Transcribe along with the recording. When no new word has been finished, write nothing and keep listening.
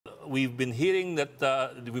we've been hearing that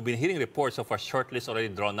reports of a shortlist already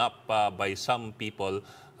drawn up by some people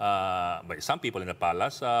in the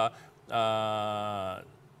palace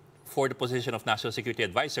for the position of National Security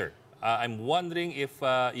Advisor. I'm wondering if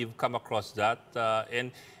you've come across that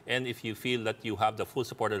and if you feel that you have the full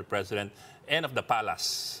support of the president and of the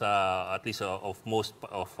palace, at least of most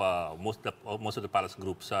of the palace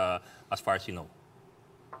groups, as far as you know.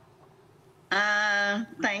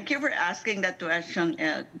 Thank you for asking that question,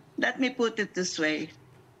 Ed. Let me put it this way.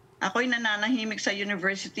 Ako'y nananahimik sa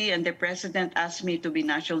university and the president asked me to be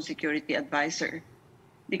National Security Advisor.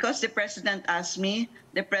 Because the president asked me,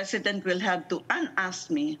 the president will have to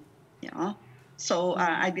unask me. You know? So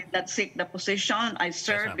I did not seek the position. I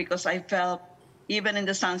served because I felt, even in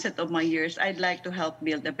the sunset of my years, I'd like to help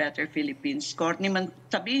build a better Philippines. Corny man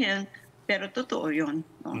sabihin, pero totoo yun.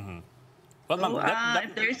 No? Well, so,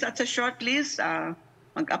 if there is such a short list,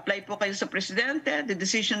 mag-apply po kayo sa presidente. The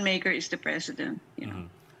decision maker is the president. You know?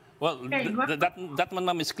 Well, that one,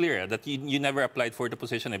 ma'am, is clear that you never applied for the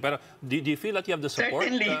position. Pero do you feel that you have the support?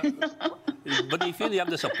 Certainly. But do you feel you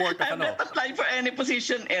have the support of I've not applied for any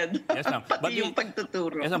position, Ed. Yes, ma'am. Pati yung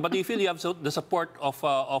pagtuturo. Yes, ma'am. But do you feel you have the support of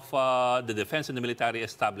the defense and the military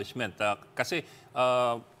establishment? Kasi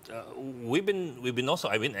we've been also,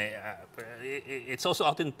 I mean, it's also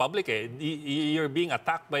out in public. You're being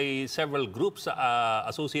attacked by several groups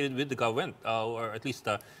associated with the government, or at least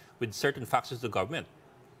with certain factions of the government.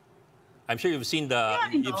 I'm sure you've seen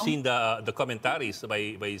the commentaries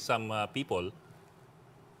by some people.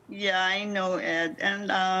 Yeah, I know, Ed. And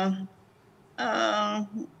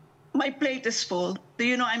my plate is full. Do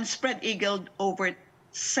you know I'm spread-eagled over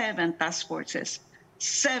 7 task forces?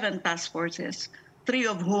 7 task forces. 4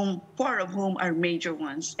 of whom are major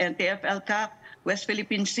ones. NTF-LCAC, West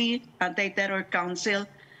Philippine Sea, Anti-Terror Council,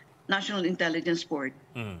 National Intelligence Board.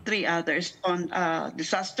 3 others on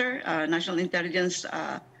disaster, National Intelligence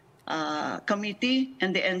Committee,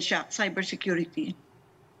 and the NSHAC, Cybersecurity.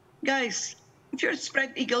 Guys, if you're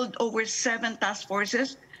spread-eagled over 7 task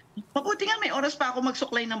forces, mabuti nga may oras pa ako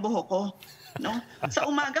magsuklay ng buhok ko. No? Sa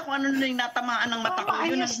umaga, kung ano na yung natamaan ng mata ko,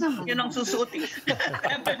 yun ang susutin.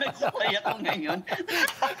 Siyempre, nagsuklay ako ngayon.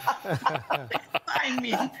 I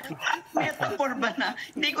mean, metaphor ba na?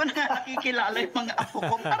 Hindi ko na nakikilala yung mga apo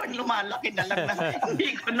ko. Parang lumalaki na lang na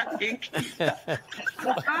hindi ko nakikita.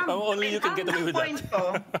 Only you can get away with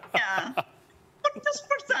that. Yeah. Just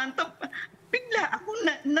for Santo, bigla ako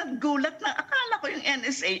naggulat na akala ko yung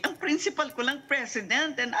NSA, ang principal ko lang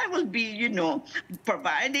president, and I will be, you know,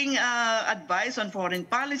 providing advice on foreign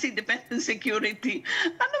policy, defense and security.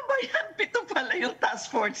 Ano ba yan? 7 pala yung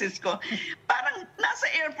task forces ko. Parang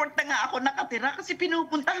nasa airport na nga ako nakatira kasi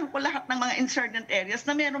pinupuntahan ko lahat ng mga insurgent areas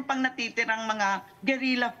na meron pang natitirang mga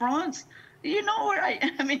guerrilla fronts. You know where I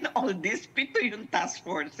am in all this? 7 yung task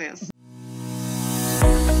forces.